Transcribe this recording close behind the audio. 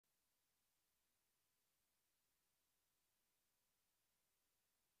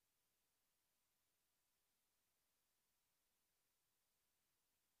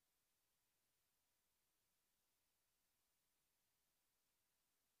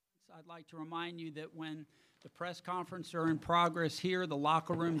I'd like to remind you that when the press conference are in progress here, the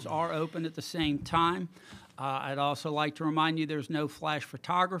locker rooms are open at the same time. I'd also like to remind you there's no flash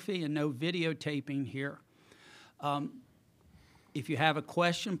photography and no videotaping here. If you have a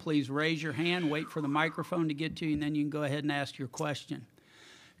question, please raise your hand, wait for the microphone to get to you, and then you can go ahead and ask your question.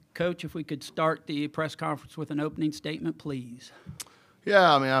 Coach, if we could start the press conference with an opening statement, please.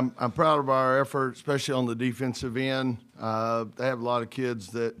 Yeah, I mean, I'm proud of our effort, especially on the defensive end. They have a lot of kids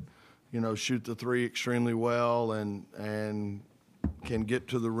that, shoot the three extremely well and can get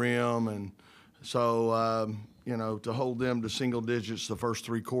to the rim. And so, to hold them to single digits the first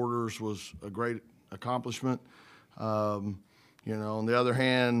three quarters was a great accomplishment. On the other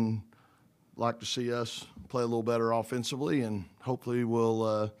hand, like to see us play a little better offensively, and hopefully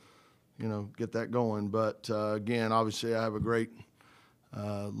we'll, get that going. But, again, obviously I have a great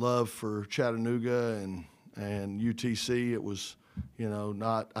love for Chattanooga and UTC. It was,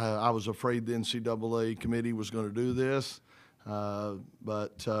 I was afraid the NCAA committee was going to do this,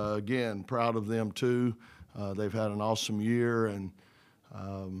 but again, proud of them too. They've had an awesome year, and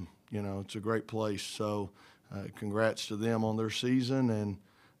it's a great place. So, congrats to them on their season,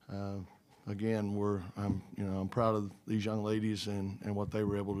 and again, I'm proud of these young ladies and what they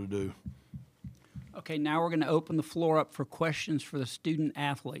were able to do. Okay, now we're going to open the floor up for questions for the student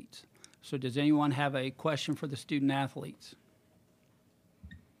athletes. So does anyone have a question for the student athletes?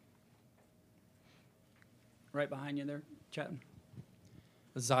 Right behind you there, Chatton.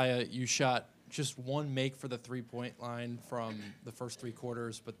 Isaiah, you shot just one make for the three-point line from the first three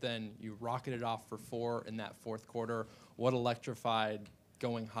quarters, but then you rocketed off for 4 in that fourth quarter. What electrified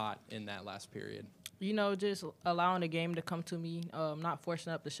going hot in that last period? Just allowing the game to come to me, not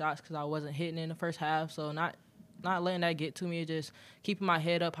forcing up the shots because I wasn't hitting in the first half. So not letting that get to me, just keeping my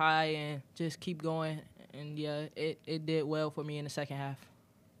head up high and just keep going. And, yeah, it did well for me in the second half.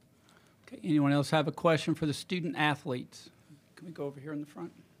 Okay, anyone else have a question for the student athletes? Can we go over here in the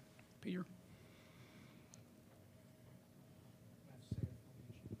front? Peter?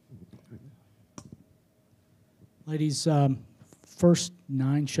 Ladies, first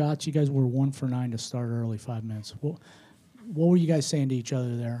 9 shots, you guys were 1 for 9 to start early, 5 minutes. What were you guys saying to each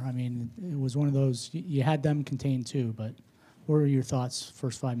other there? I mean, it was one of those, you had them contained too, but what were your thoughts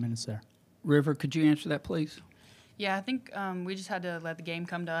first 5 minutes there? River, could you answer that, please? Yeah, I think we just had to let the game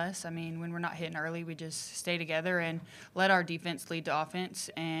come to us. I mean, when we're not hitting early, we just stay together and let our defense lead to offense.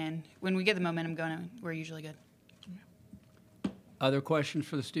 And when we get the momentum going, we're usually good. Other questions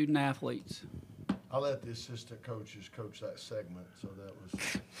for the student athletes? I'll let the assistant coaches coach that segment, so that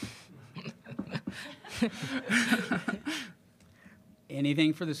was.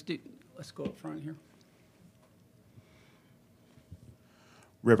 Anything for the student? Let's go up front here.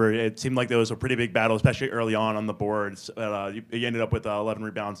 River, it seemed like there was a pretty big battle, especially early on the boards. You ended up with 11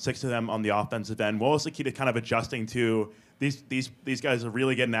 rebounds, 6 of them on the offensive end. What was the key to kind of adjusting to these guys are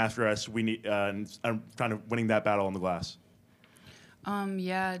really getting after us? We need and kind of winning that battle on the glass.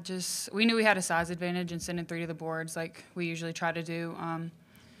 Yeah, we knew we had a size advantage in sending 3 to the boards like we usually try to do.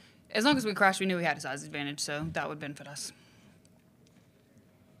 As long as we crashed, we knew we had a size advantage, so that would benefit us.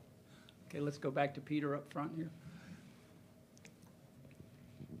 Okay, let's go back to Peter up front here.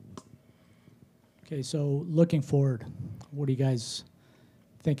 Okay, so looking forward, what are you guys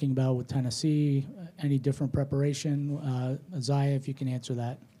thinking about with Tennessee? Any different preparation? Isaiah, if you can answer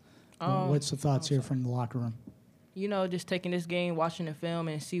that. What's the thoughts here from the locker room? Just taking this game, watching the film,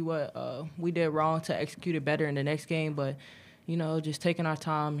 and see what we did wrong to execute it better in the next game. But, just taking our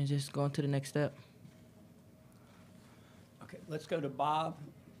time and just going to the next step. Okay, let's go to Bob,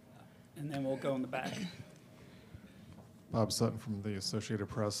 and then we'll go in the back. Bob Sutton from the Associated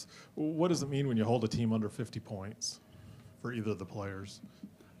Press. What does it mean when you hold a team under 50 points for either of the players?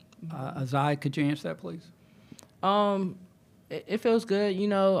 Isaiah, could you answer that, please? It feels good,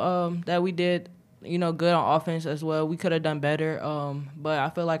 that we did – good on offense as well. We could have done better, but I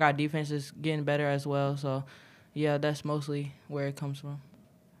feel like our defense is getting better as well. So, yeah, that's mostly where it comes from.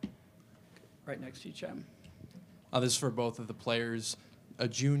 Right next to you, Chapman. This is for both of the players. A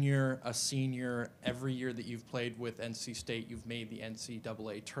junior, a senior, every year that you've played with NC State, you've made the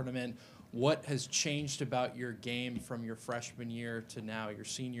NCAA tournament. What has changed about your game from your freshman year to now, your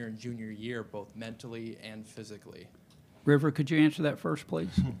senior and junior year, both mentally and physically? River, could you answer that first,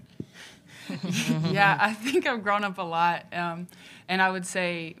 please? Yeah, I think I've grown up a lot. And I would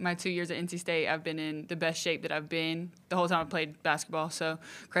say my 2 years at NC State, I've been in the best shape that I've been the whole time I played basketball. So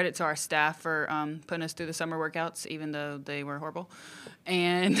credit to our staff for putting us through the summer workouts, even though they were horrible.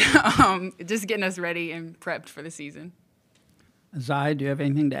 And just getting us ready and prepped for the season. Zai, do you have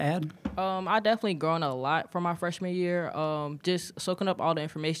anything to add? I definitely grown a lot from my freshman year. Just soaking up all the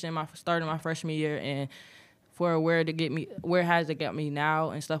information starting my freshman year, and for where has it got me now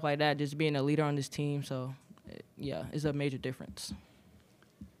and stuff like that. Just being a leader on this team, so yeah, it's a major difference.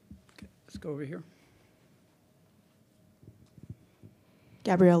 Okay, let's go over here.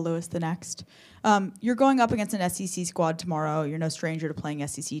 Gabrielle Lewis, the next. You're going up against an SEC squad tomorrow. You're no stranger to playing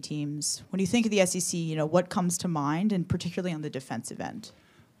SEC teams. When you think of the SEC, what comes to mind, and particularly on the defensive end?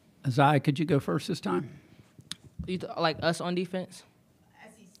 Zai, could you go first this time? Like us on defense?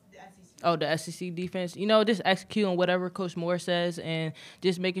 Oh, the SEC defense. Just executing whatever Coach Moore says and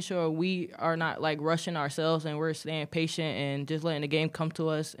just making sure we are not, rushing ourselves and we're staying patient and just letting the game come to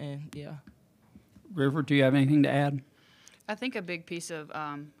us. And, yeah. River, do you have anything to add? I think a big piece of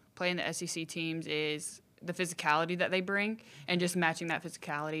playing the SEC teams is the physicality that they bring and just matching that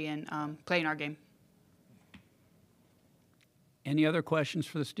physicality and playing our game. Any other questions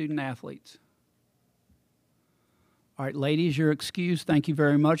for the student athletes? All right, ladies, you're excused. Thank you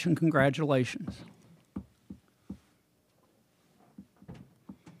very much and congratulations.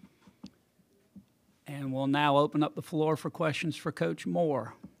 And we'll now open up the floor for questions for Coach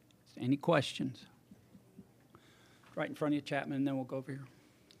Moore. Any questions? Right in front of you, Chapman, and then we'll go over here.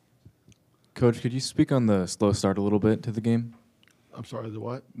 Coach, could you speak on the slow start a little bit to the game? I'm sorry, the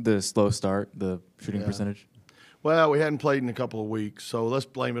what? The slow start, the shooting percentage? Well, we hadn't played in a couple of weeks, so let's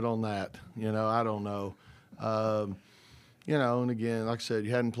blame it on that. I don't know. And again, like I said,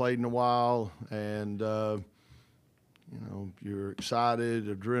 you hadn't played in a while, and, you're excited,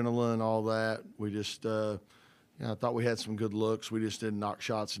 adrenaline, all that. We just, I thought we had some good looks. We just didn't knock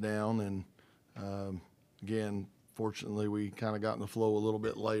shots down, and, again, fortunately, we kind of got in the flow a little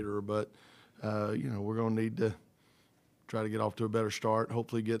bit later, but, we're going to need to try to get off to a better start.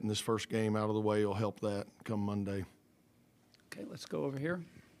 Hopefully getting this first game out of the way will help that come Monday. Okay, let's go over here.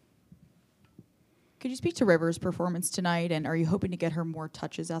 Could you speak to Rivers' performance tonight, and are you hoping to get her more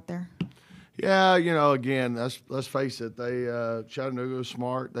touches out there? Yeah, again, let's face it. Chattanooga was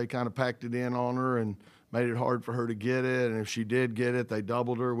smart. They kind of packed it in on her and made it hard for her to get it. And if she did get it, they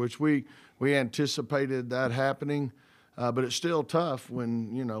doubled her, which we anticipated that happening. But it's still tough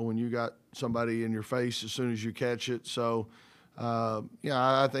when you got somebody in your face as soon as you catch it. So,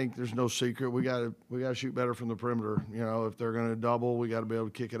 I think there's no secret. We got to shoot better from the perimeter. If they're going to double, we got to be able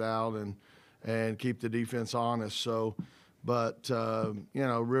to kick it out and keep the defense honest. So, but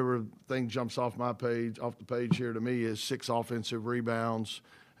River thing jumps off the page here to me is 6 offensive rebounds.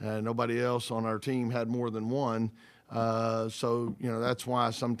 Nobody else on our team had more than 1. So that's why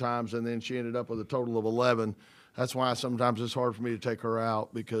sometimes, and then she ended up with a total of 11. That's why sometimes it's hard for me to take her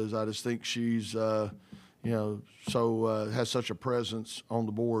out, because I just think she's, has such a presence on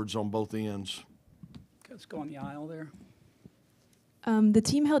the boards on both ends. Let's go on the aisle there. The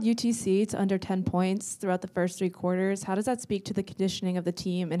team held UTC to under 10 points throughout the first 3 quarters. How does that speak to the conditioning of the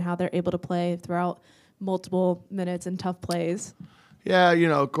team and how they're able to play throughout multiple minutes and tough plays? Yeah,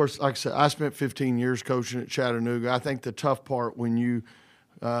 of course, like I said, I spent 15 years coaching at Chattanooga. I think the tough part when you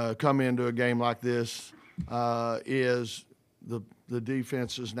come into a game like this is the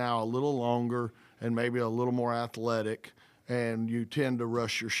defense is now a little longer and maybe a little more athletic, and you tend to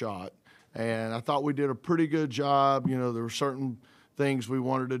rush your shot. And I thought we did a pretty good job. There were certain things we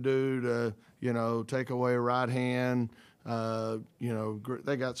wanted to do to, take away a right hand.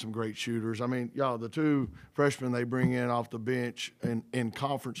 They got some great shooters. I mean, the 2 freshmen they bring in off the bench in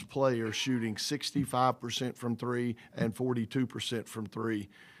conference play are shooting 65% from 3 and 42% from 3.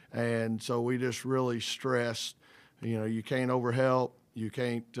 And so we just really stressed, you can't overhelp. You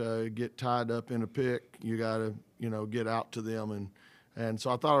can't get tied up in a pick. You got to, get out to them. And so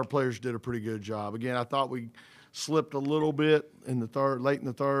I thought our players did a pretty good job. Again, I thought we slipped a little bit late in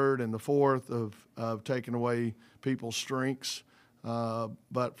the third and the fourth of taking away people's strengths.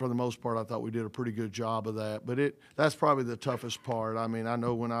 But for the most part, I thought we did a pretty good job of that. But that's probably the toughest part. I mean, I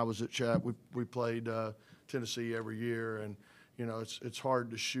know when I was at Chat, we played Tennessee every year, and it's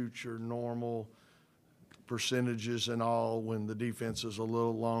hard to shoot your normal percentages and all when the defense is a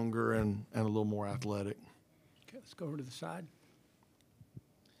little longer and a little more athletic. Okay, let's go over to the side.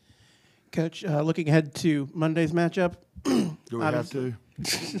 Coach, looking ahead to Monday's matchup. Do we have to?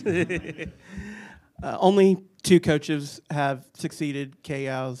 Only 2 coaches have succeeded.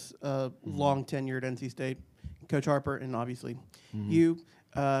 KO's long tenured NC State, Coach Harper, and obviously you.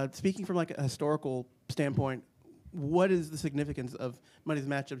 Speaking from a historical standpoint, what is the significance of Monday's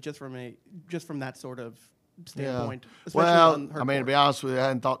matchup just from that sort of standpoint? Yeah. Well, to be honest with you, I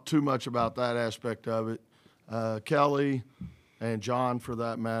hadn't thought too much about that aspect of it. Kelly and John, for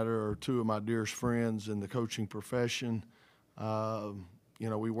that matter, are 2 of my dearest friends in the coaching profession. You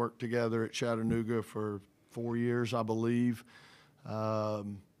know, we worked together at Chattanooga for 4 years, I believe.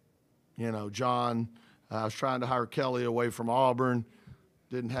 You know, John, I was trying to hire Kelly away from Auburn,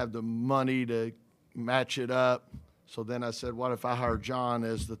 didn't have the money to match it up. So then I said, what if I hire John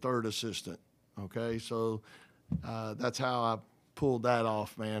as the third assistant? Okay, so that's how I pulled that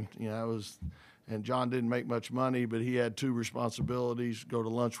off, man. You know, it was, and John didn't make much money, but he had 2 responsibilities: go to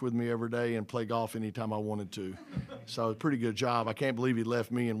lunch with me every day and play golf anytime I wanted to. So a pretty good job. I can't believe he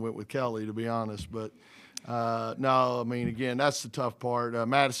left me and went with Kelly, to be honest. But no, I mean, again, that's the tough part.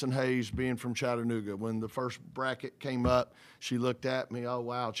 Madison Hayes, being from Chattanooga, when the first bracket came up, she looked at me, oh,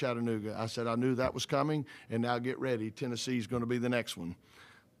 wow, Chattanooga. I said, I knew that was coming, and now get ready. Tennessee's going to be the next one.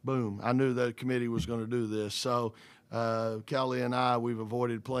 Boom. I knew the committee was going to do this. So Kelly and I, we've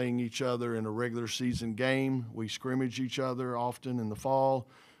avoided playing each other in a regular season game. We scrimmage each other often in the fall.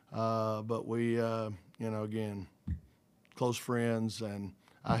 But we, you know, again, close friends, and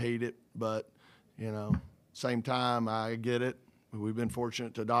I hate it. But, you know, same time, I get it. We've been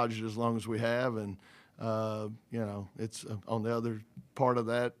fortunate to dodge it as long as we have. And, you know, it's on the other part of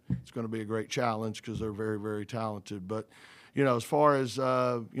that, it's going to be a great challenge because they're very, very talented. But, you know, as far as,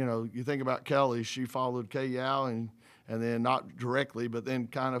 you know, you think about Kelly, she followed Kay Yao and then not directly, but then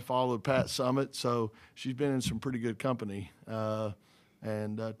kind of followed Pat Summitt. So she's been in some pretty good company.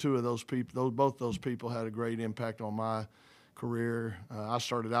 And 2 of those people, both those people had a great impact on my career. I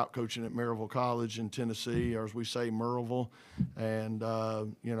started out coaching at Maryville College in Tennessee, or as we say, Merville. And,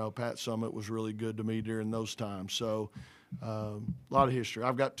 you know, Pat Summitt was really good to me during those times. So a lot of history.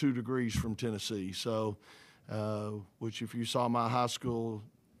 I've got 2 degrees from Tennessee. So, which if you saw my high school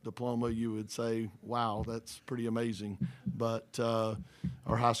diploma, you would say, wow, that's pretty amazing. But,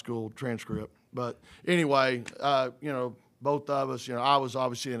 or high school transcript. But anyway, you know, both of us, you know, I was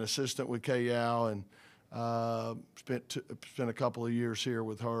obviously an assistant with Kay Yao, and spent a couple of years here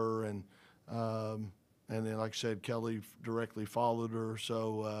with her, and then, like I said, Kelly directly followed her.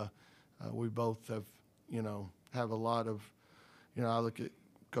 So we both have, you know, have a lot of, you know, I look at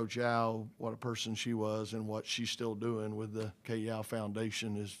Coach Yao, what a person she was, and what she's still doing with the Kay Yao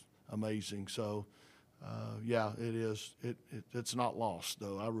Foundation is amazing. So, yeah, it is. It's not lost,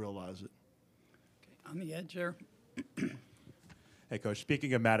 though. I realize it. Okay, on the edge there. Hey, Coach.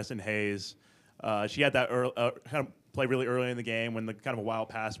 Speaking of Madison Hayes, she had that kind of play really early in the game when the kind of a wild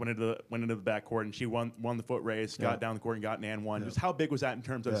pass went into the backcourt, and she won the foot race, got down the court and got an and one. Just how big was that in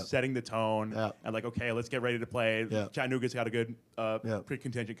terms of setting the tone and like, okay, let's get ready to play. Chattanooga's got a good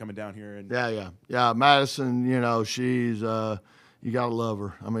pre-contingent coming down here. And yeah. Madison, you know, she's you gotta love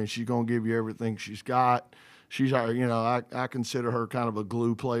her. I mean, she's gonna give you everything she's got. She's our, you know, I consider her kind of a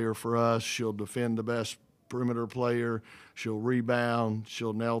glue player for us. She'll defend the best perimeter player. She'll rebound.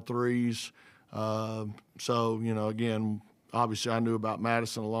 She'll nail threes. So, you know, again, obviously I knew about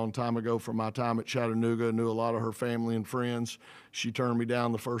Madison a long time ago from my time at Chattanooga. Knew a lot of her family and friends. She turned me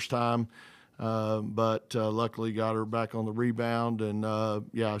down the first time, but luckily got her back on the rebound. And,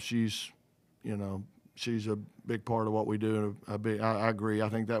 yeah, she's, you know, she's a big part of what we do. I agree. I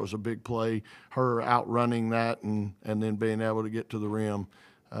think that was a big play. Her outrunning that and then being able to get to the rim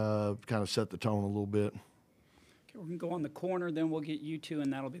kind of set the tone a little bit. Okay, we're going to go on the corner, then we'll get you 2,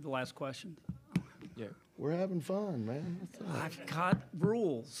 and that'll be the last question. Yeah. We're having fun, man. I've got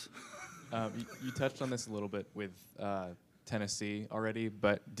rules. You touched on this a little bit with Tennessee already,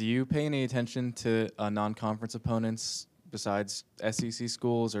 but do you pay any attention to non-conference opponents besides SEC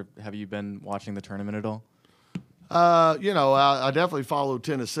schools, or have you been watching the tournament at all? You know, I definitely follow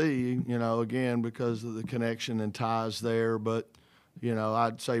Tennessee, you know, again, because of the connection and ties there. But, you know,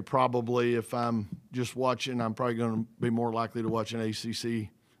 I'd say probably if I'm just watching, I'm probably going to be more likely to watch an ACC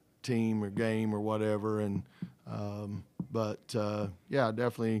team or game or whatever. And yeah,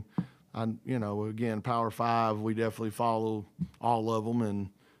 definitely, you know, again, Power 5, we definitely follow all of them,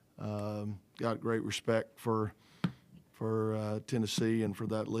 and got great respect for Tennessee and for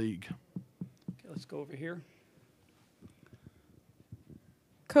that league. Okay, let's go over here.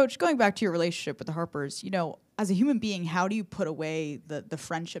 Coach, going back to your relationship with the Harpers, you know, as a human being, how do you put away the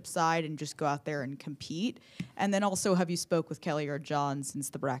friendship side and just go out there and compete? And then also, have you spoke with Kelly or John since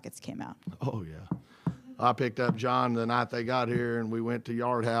the brackets came out? Oh, yeah. I picked up John the night they got here, and we went to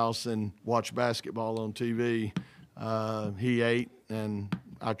Yard House and watched basketball on TV. He ate, and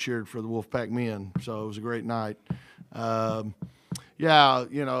I cheered for the Wolfpack men, so it was a great night. Yeah,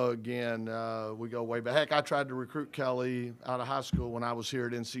 you know, again, we go way back. Heck, I tried to recruit Kelly out of high school when I was here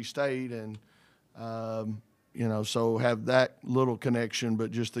at NC State, and, you know, so have that little connection,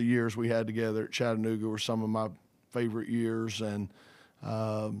 but just the years we had together at Chattanooga were some of my favorite years. And,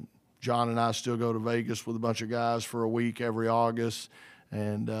 John and I still go to Vegas with a bunch of guys for a week every August,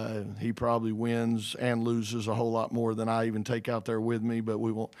 and he probably wins and loses a whole lot more than I even take out there with me. But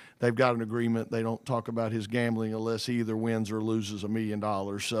we won't. They've got an agreement. They don't talk about his gambling unless he either wins or loses $1 million.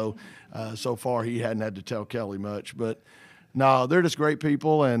 So, so far he hadn't had to tell Kelly much. But no, they're just great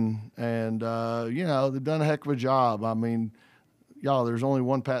people, and you know, they've done a heck of a job. I mean, y'all, there's only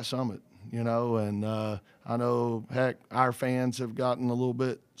one Pat Summitt, you know, and I know, heck, our fans have gotten a little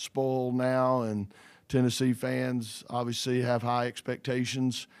bit spoiled now, and Tennessee fans obviously have high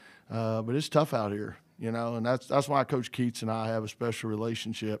expectations, but it's tough out here, you know, and that's why Coach Keats and I have a special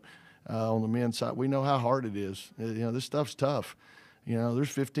relationship on the men's side. We know how hard it is. You know, this stuff's tough. You know, there's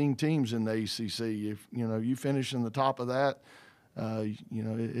 15 teams in the ACC. If, you know, you finish in the top of that, you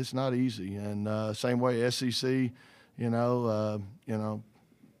know, it's not easy. And same way SEC, you know,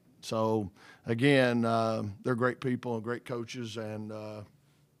 so again, they're great people and great coaches, and I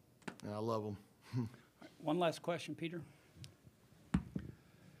love them. One last question, Peter.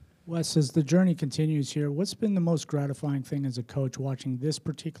 Wes, as the journey continues here, what's been the most gratifying thing as a coach watching this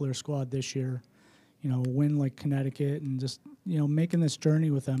particular squad this year? You know, win like Connecticut, and just, you know, making this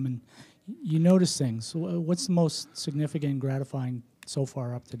journey with them, and you notice things. What's the most significant and gratifying so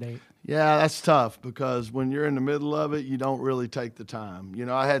far up to date? Yeah, that's tough, because when you're in the middle of it, you don't really take the time. You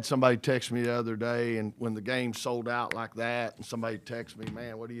know, I had somebody text me the other day, and when the game sold out like that, and somebody texted me,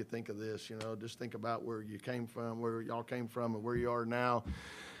 man, what do you think of this? You know, just think about where you came from, where y'all came from, and where you are now.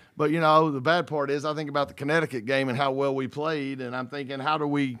 But, you know, the bad part is I think about the Connecticut game and how well we played, and I'm thinking, how do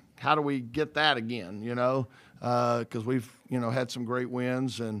we get that again, you know? Because we've, you know, had some great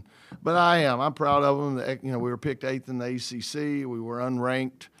wins. But I'm proud of them. You know, we were picked 8th in the ACC. We were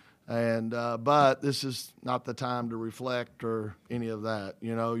unranked. But this is not the time to reflect or any of that.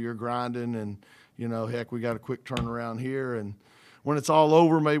 You know, you're grinding, and, you know, heck, we got a quick turnaround here. And when it's all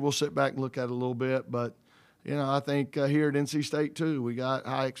over, maybe we'll sit back and look at it a little bit. But, you know, I think here at NC State, too, we got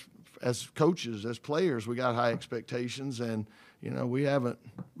as coaches, as players, we got high expectations. And, you know, we haven't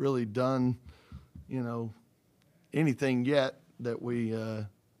really done, you know, anything yet that we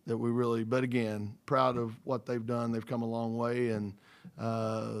really, but again, proud of what they've done. They've come a long way, and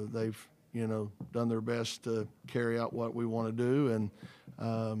they've, you know, done their best to carry out what we want to do. And,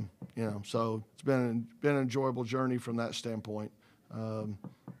 you know, so it's been an enjoyable journey from that standpoint. I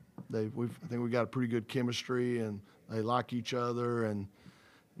think we got a pretty good chemistry, and they like each other, and,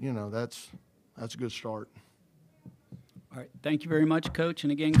 you know, that's a good start. All right. Thank you very much, Coach.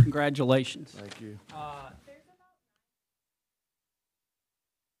 And again, congratulations. Thank you.